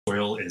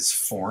soil is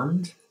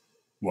formed?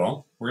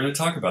 Well, we're going to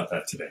talk about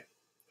that today.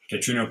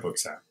 Get your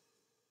notebooks out.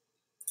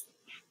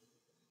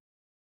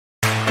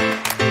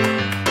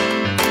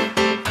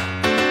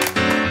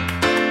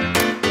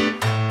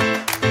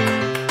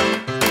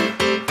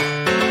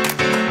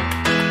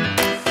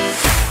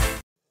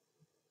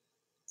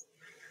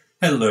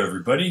 Hello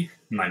everybody,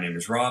 my name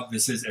is Rob.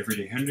 This is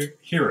Everyday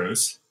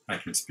Heroes, I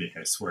can speak,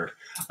 I swear,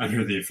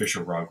 under the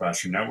official Rob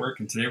Glasser Network,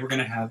 and today we're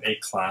going to have a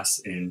class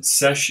in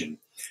session.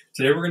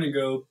 Today we're going to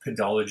go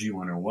Pedology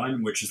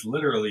 101, which is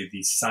literally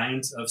the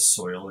science of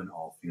soil and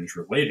all things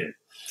related.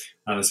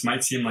 Now this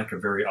might seem like a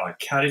very odd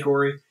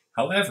category,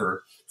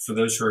 however, for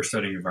those who are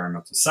studying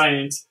environmental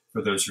science,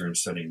 for those who are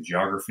studying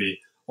geography,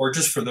 or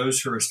just for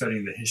those who are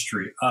studying the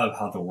history of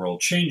how the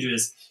world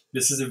changes,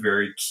 this is a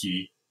very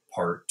key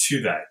part to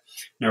that.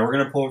 Now we're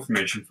going to pull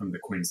information from the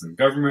Queensland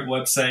government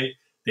website.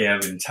 They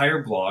have an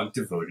entire blog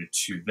devoted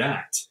to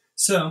that.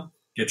 So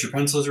get your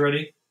pencils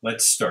ready.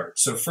 Let's start.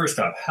 So first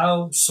off,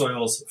 how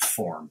soils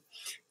form.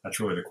 That's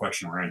really the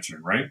question we're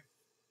answering, right?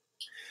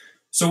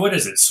 So what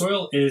is it?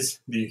 Soil is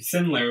the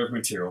thin layer of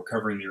material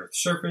covering the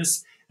Earth's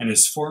surface and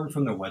is formed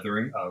from the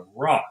weathering of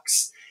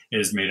rocks. It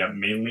is made up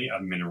mainly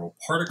of mineral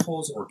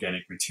particles,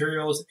 organic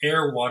materials,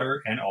 air,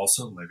 water, and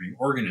also living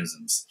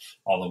organisms,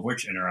 all of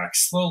which interact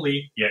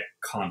slowly yet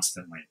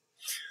constantly.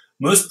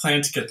 Most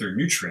plants get their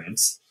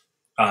nutrients,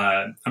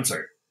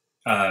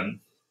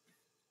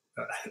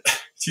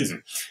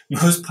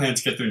 Most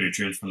plants get their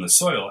nutrients from the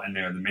soil, and they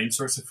are the main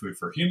source of food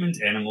for humans,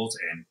 animals,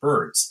 and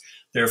birds.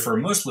 Therefore,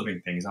 most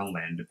living things on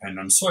land depend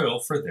on soil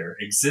for their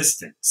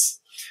existence.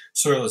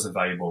 Soil is a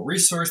valuable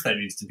resource that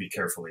needs to be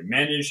carefully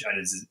managed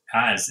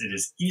as it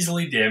is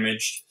easily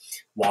damaged,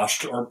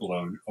 washed, or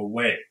blown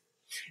away.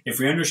 If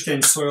we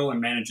understand soil and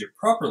manage it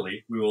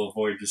properly, we will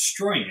avoid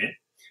destroying it,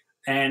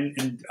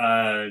 and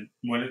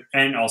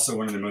also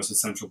one of the most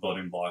essential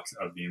building blocks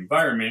of the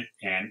environment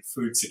and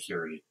food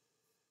security.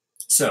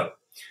 So,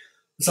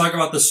 let's talk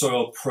about the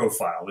soil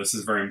profile. This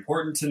is very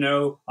important to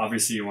know.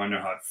 Obviously, you want to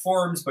know how it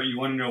forms, but you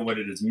want to know what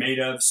it is made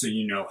of so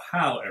you know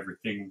how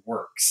everything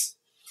works.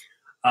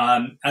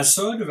 As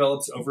soil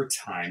develops over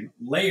time,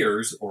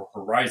 layers or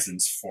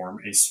horizons form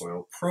a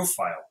soil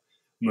profile.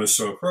 Most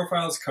soil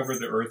profiles cover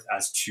the Earth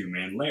as two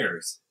main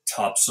layers,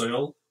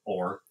 topsoil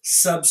or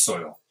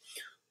subsoil.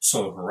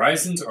 Soil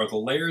horizons are the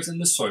layers in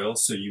the soil,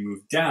 so you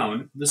move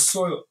down the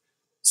soil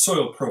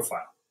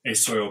profile. A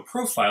soil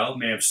profile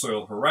may have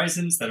soil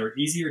horizons that are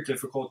easy or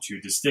difficult to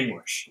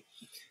distinguish.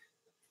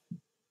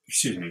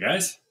 Excuse me,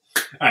 guys.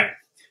 All right,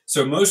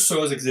 so most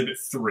soils exhibit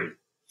three.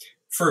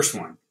 First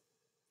one.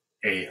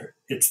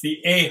 It's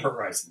the A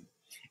horizon,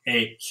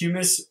 a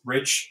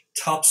humus-rich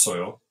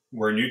topsoil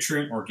where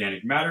nutrient,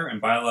 organic matter, and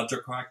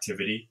biological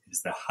activity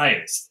is the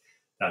highest.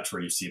 That's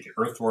where you see the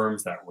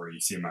earthworms, that's where you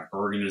see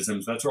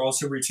microorganisms, that's where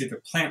also where you see the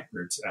plant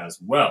roots as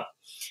well.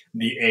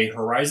 The A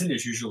horizon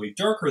is usually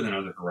darker than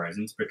other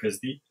horizons because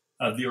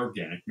of the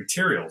organic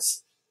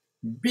materials.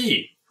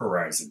 B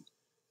horizon,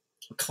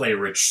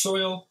 clay-rich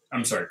subsoil.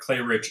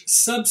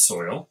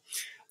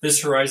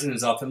 This horizon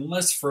is often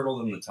less fertile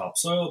than the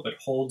topsoil, but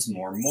holds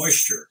more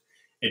moisture.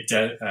 It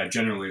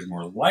generally is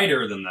more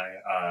lighter than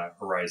the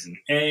horizon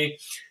A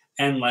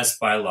and less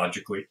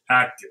biologically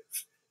active.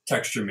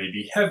 Texture may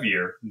be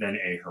heavier than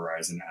A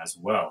horizon as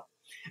well.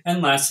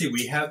 And lastly,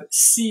 we have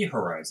C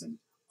horizon,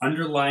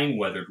 underlying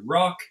weathered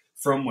rock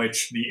from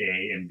which the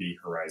A and B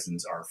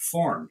horizons are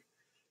formed.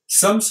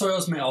 Some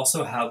soils may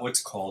also have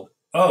what's called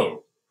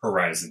O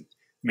horizon,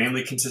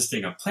 mainly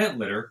consisting of plant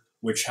litter,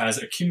 which has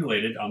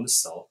accumulated on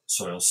the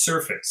soil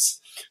surface.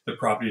 The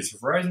properties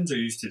of horizons are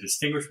used to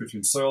distinguish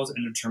between soils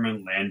and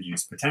determine land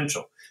use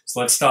potential. So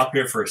let's stop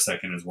here for a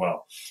second as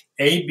well.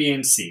 A, B,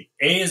 and C.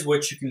 A is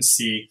what you can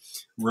see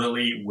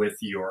really with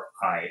your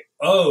eye.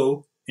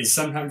 O is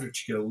sometimes what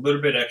you get a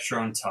little bit extra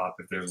on top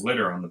if there's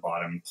litter on the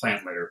bottom,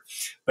 plant litter.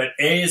 But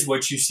A is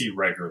what you see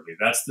regularly.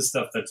 That's the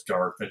stuff that's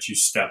dark that you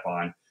step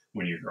on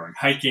when you're going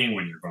hiking,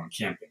 when you're going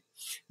camping.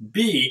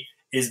 B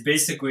is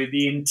basically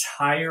the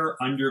entire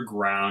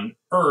underground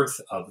earth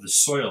of the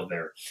soil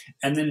there.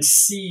 And then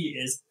C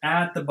is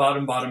at the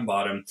bottom,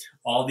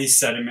 all the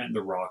sediment and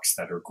the rocks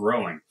that are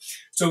growing.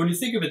 So when you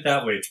think of it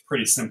that way, it's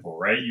pretty simple,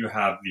 right? You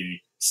have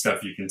the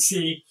stuff you can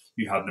see,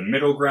 you have the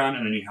middle ground,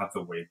 and then you have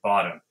the way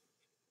bottom.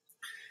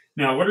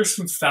 Now, what are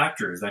some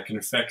factors that can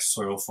affect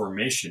soil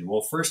formation?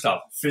 Well, first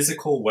off,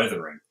 physical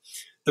weathering.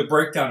 The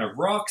breakdown of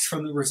rocks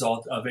from the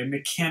result of a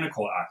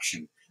mechanical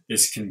action.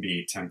 This can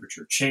be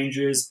temperature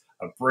changes,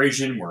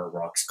 abrasion where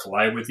rocks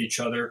collide with each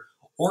other,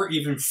 or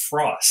even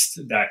frost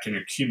that can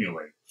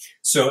accumulate.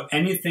 So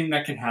anything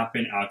that can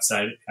happen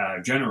outside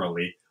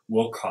generally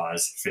will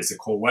cause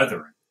physical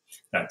weathering.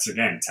 That's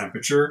again,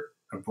 temperature,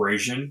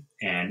 abrasion,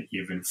 and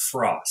even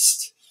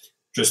frost.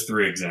 Just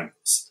three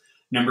examples.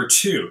 Number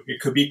two, it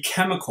could be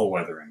chemical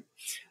weathering.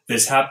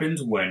 This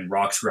happens when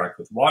rocks react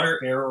with water,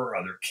 air, or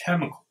other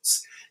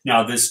chemicals.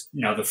 Now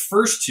the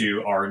first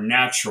two are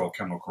natural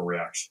chemical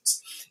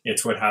reactions.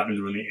 It's what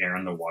happens when the air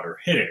and the water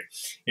hit it.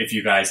 If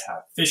you guys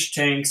have fish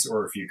tanks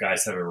or if you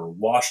guys have ever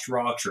washed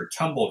rocks or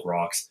tumbled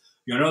rocks,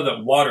 you'll know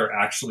that water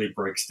actually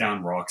breaks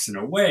down rocks in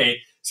a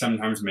way,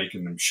 sometimes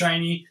making them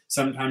shiny,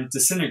 sometimes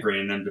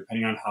disintegrating them,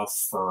 depending on how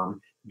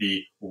firm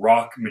the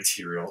rock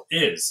material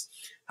is.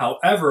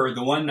 However,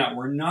 the one that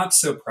we're not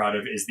so proud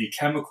of is the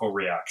chemical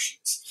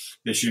reactions.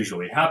 This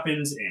usually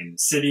happens in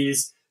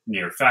cities,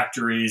 near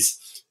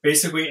factories,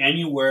 basically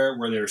anywhere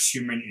where there's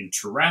human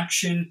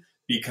interaction,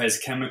 because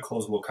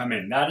chemicals will come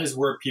in. That is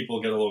where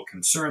people get a little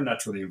concerned.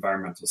 That's where the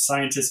environmental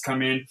scientists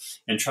come in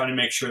and try to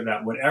make sure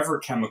that whatever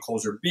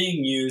chemicals are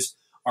being used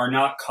are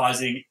not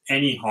causing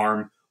any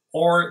harm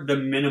or the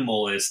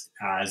minimalist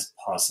as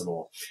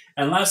possible.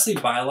 And lastly,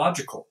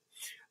 biological.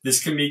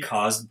 This can be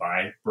caused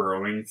by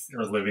burrowing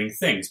or living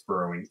things.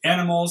 Burrowing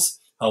animals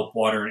help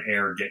water and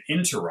air get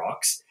into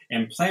rocks,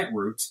 and plant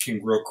roots can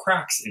grow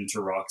cracks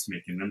into rocks,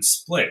 making them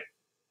split.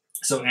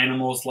 So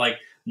animals like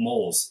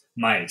moles,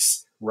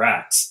 mice,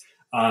 rats,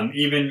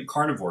 even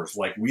carnivores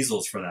like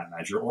weasels for that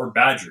matter, or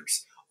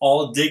badgers,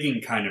 all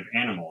digging kind of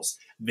animals,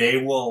 they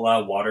will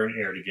allow water and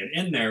air to get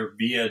in there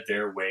via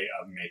their way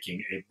of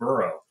making a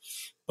burrow.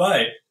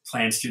 But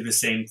plants do the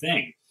same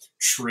thing.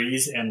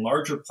 Trees and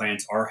larger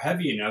plants are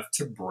heavy enough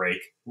to break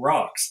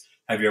rocks.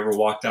 Have you ever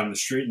walked down the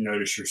street and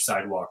noticed your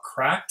sidewalk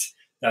cracked?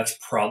 That's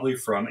probably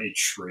from a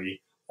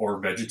tree or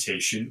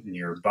vegetation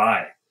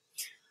nearby.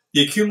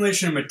 The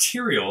accumulation of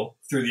material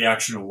through the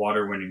action of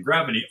water, wind, and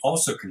gravity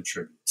also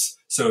contributes.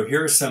 So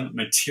here are some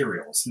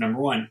materials. Number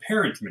one,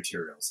 parent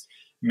materials.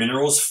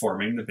 Minerals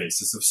forming the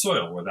basis of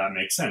soil. Well, that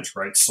makes sense,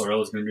 right?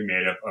 Soil is going to be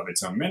made up of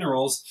its own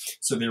minerals,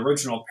 so the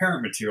original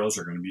parent materials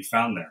are going to be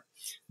found there.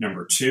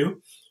 Number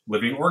two,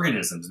 living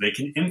organisms. They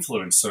can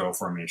influence soil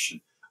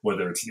formation.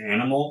 Whether it's an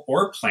animal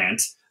or a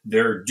plant,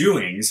 their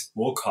doings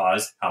will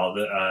cause how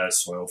the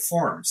soil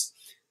forms.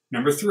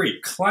 Number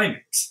three,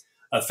 climate,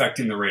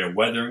 affecting the rate of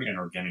weathering and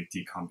organic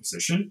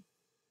decomposition.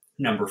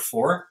 Number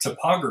four,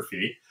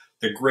 topography,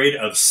 the grade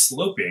of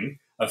sloping,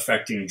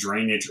 affecting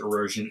drainage,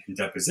 erosion, and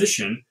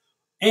deposition.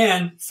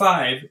 And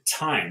five,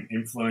 time,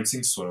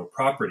 influencing soil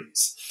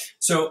properties.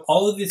 So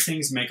all of these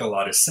things make a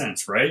lot of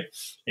sense, right?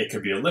 It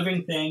could be a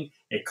living thing.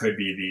 It could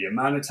be the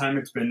amount of time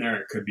it's been there.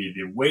 It could be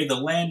the way the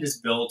land is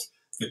built.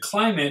 The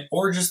climate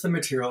or just the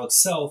material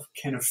itself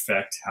can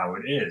affect how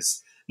it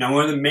is. Now,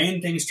 one of the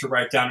main things to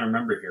write down and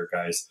remember here,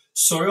 guys,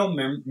 soil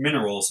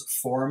minerals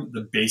form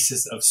the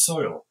basis of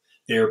soil.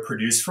 They are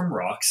produced from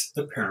rocks,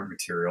 the parent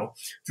material,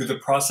 through the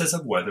process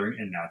of weathering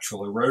and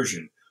natural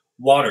erosion.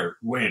 Water,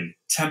 wind,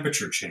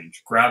 temperature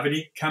change,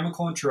 gravity,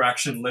 chemical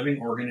interaction, living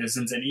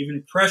organisms, and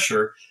even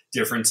pressure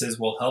differences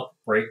will help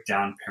break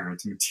down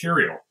parent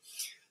material.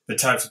 The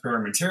types of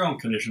parent material and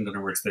conditions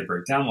under which they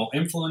break down will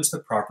influence the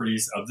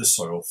properties of the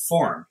soil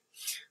formed.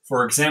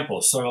 For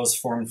example, soils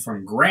formed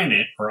from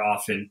granite are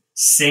often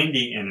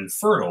sandy and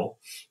infertile,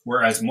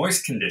 whereas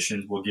moist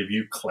conditions will give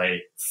you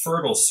clay,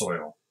 fertile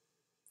soil.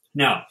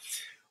 Now,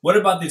 what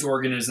about these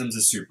organisms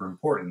is super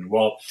important?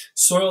 Well,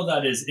 soil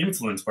that is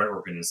influenced by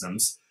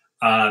organisms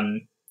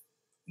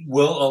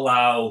will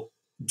allow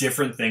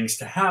different things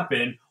to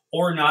happen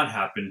or not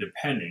happen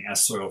depending.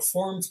 As soil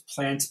forms,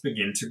 plants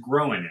begin to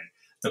grow in it.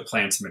 The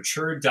plants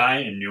mature, die,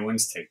 and new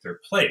ones take their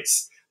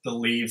place. The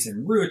leaves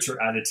and roots are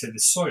added to the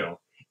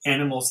soil.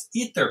 Animals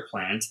eat their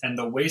plants, and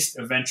the waste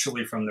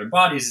eventually from their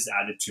bodies is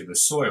added to the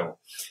soil.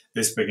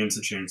 This begins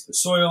to change the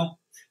soil.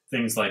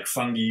 Things like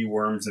fungi,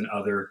 worms, and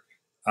other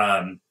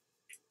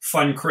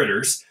fun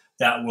critters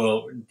that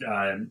will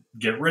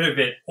get rid of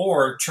it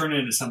or turn it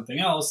into something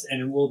else,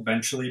 and it will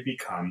eventually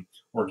become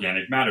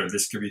organic matter.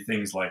 This could be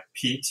things like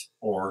peat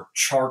or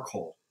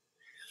charcoal.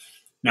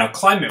 Now,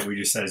 climate, we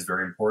just said, is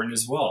very important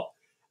as well.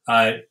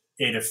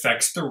 It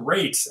affects the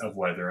rates of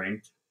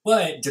weathering,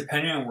 but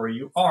depending on where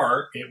you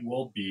are, it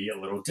will be a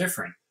little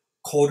different.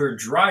 Colder,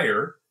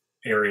 drier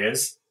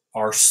areas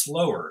are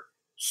slower.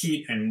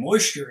 Heat and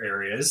moisture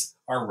areas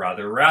are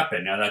rather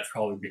rapid. Now, that's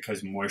probably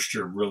because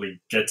moisture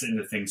really gets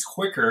into things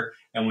quicker,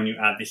 and when you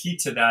add the heat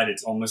to that,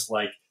 it's almost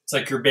like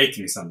you're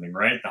baking something,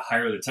 right? The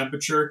higher the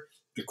temperature,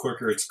 the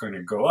quicker it's going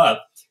to go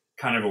up.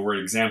 Kind of a weird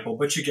example,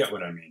 but you get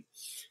what I mean.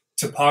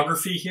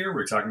 Topography here, we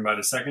were talking about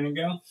a second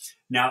ago.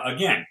 Now,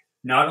 again,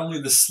 not only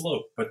the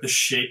slope, but the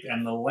shape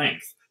and the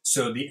length.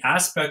 So the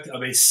aspect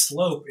of a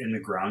slope in the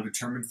ground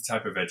determines the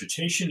type of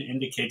vegetation,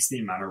 indicates the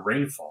amount of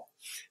rainfall.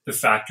 The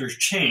factors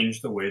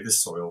change the way the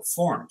soil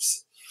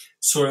forms.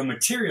 Soil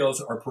materials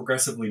are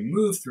progressively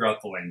moved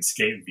throughout the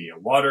landscape via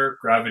water,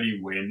 gravity,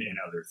 wind, and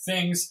other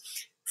things.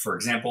 For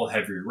example,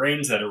 heavy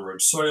rains that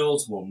erode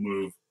soils will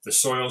move the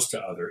soils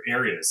to other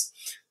areas.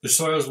 The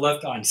soils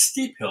left on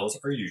steep hills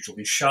are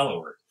usually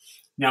shallower.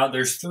 Now,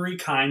 there's three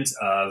kinds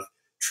of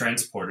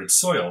transported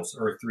soils,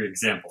 or three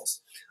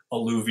examples.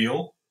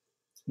 Alluvial,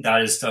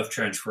 that is stuff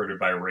transported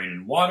by rain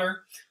and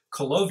water.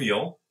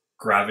 Colluvial,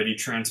 gravity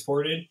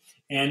transported.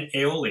 And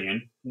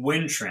aeolian,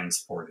 wind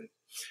transported.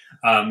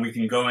 We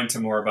can go into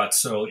more about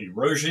soil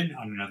erosion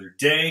on another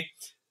day,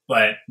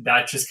 but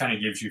that just kind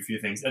of gives you a few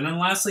things. And then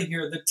lastly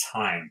here, the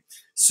time.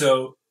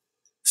 So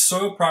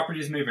soil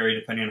properties may vary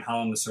depending on how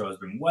long the soil has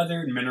been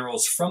weathered.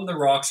 Minerals from the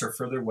rocks are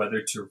further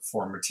weathered to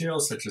form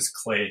materials such as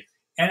clay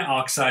and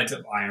oxides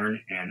of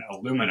iron and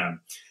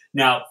aluminum.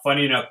 Now,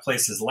 funny enough,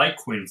 places like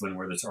Queensland,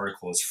 where this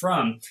article is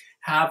from,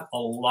 have a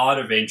lot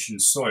of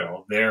ancient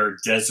soil. Their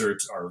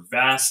deserts are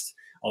vast.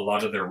 A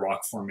lot of their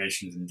rock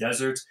formations and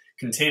deserts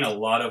contain a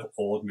lot of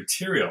old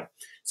material.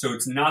 So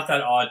it's not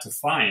that odd to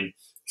find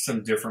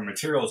some different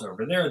materials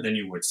over there than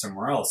you would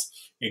somewhere else.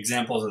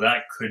 Examples of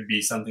that could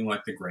be something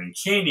like the Grand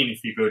Canyon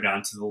if you go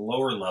down to the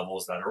lower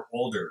levels that are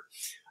older.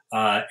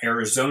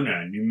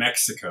 Arizona, New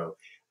Mexico,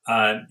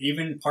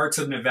 even parts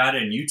of Nevada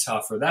and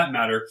Utah for that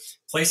matter,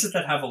 places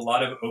that have a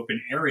lot of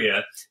open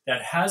area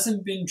that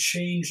hasn't been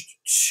changed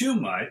too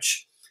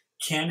much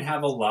can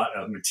have a lot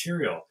of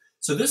material.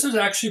 So this is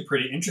actually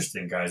pretty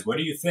interesting, guys. What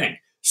do you think?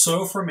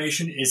 Soil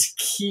formation is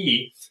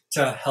key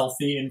to a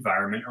healthy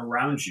environment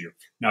around you.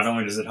 Not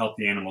only does it help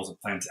the animals and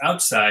plants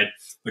outside,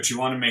 but you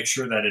want to make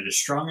sure that it is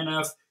strong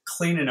enough,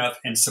 clean enough,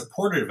 and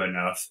supportive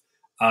enough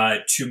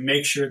to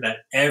make sure that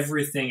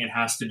everything it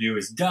has to do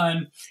is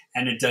done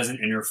and it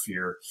doesn't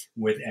interfere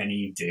with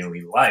any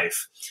daily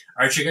life.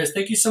 All right, you guys,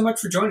 thank you so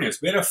much for joining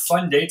us. We had a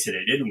fun day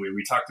today, didn't we?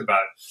 We talked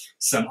about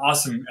some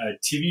awesome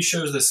TV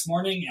shows this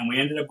morning, and we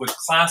ended up with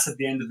class at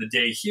the end of the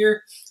day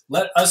here.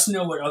 Let us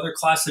know what other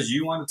classes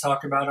you want to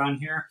talk about on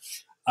here.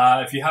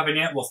 If you haven't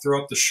yet, we'll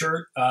throw up the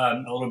shirt a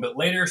little bit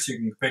later so you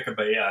can pick up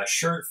a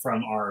shirt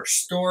from our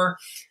store.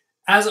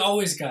 As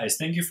always, guys,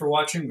 thank you for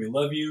watching. We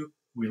love you.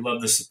 We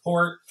love the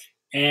support.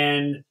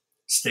 And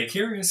stay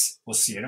curious. We'll see you tomorrow.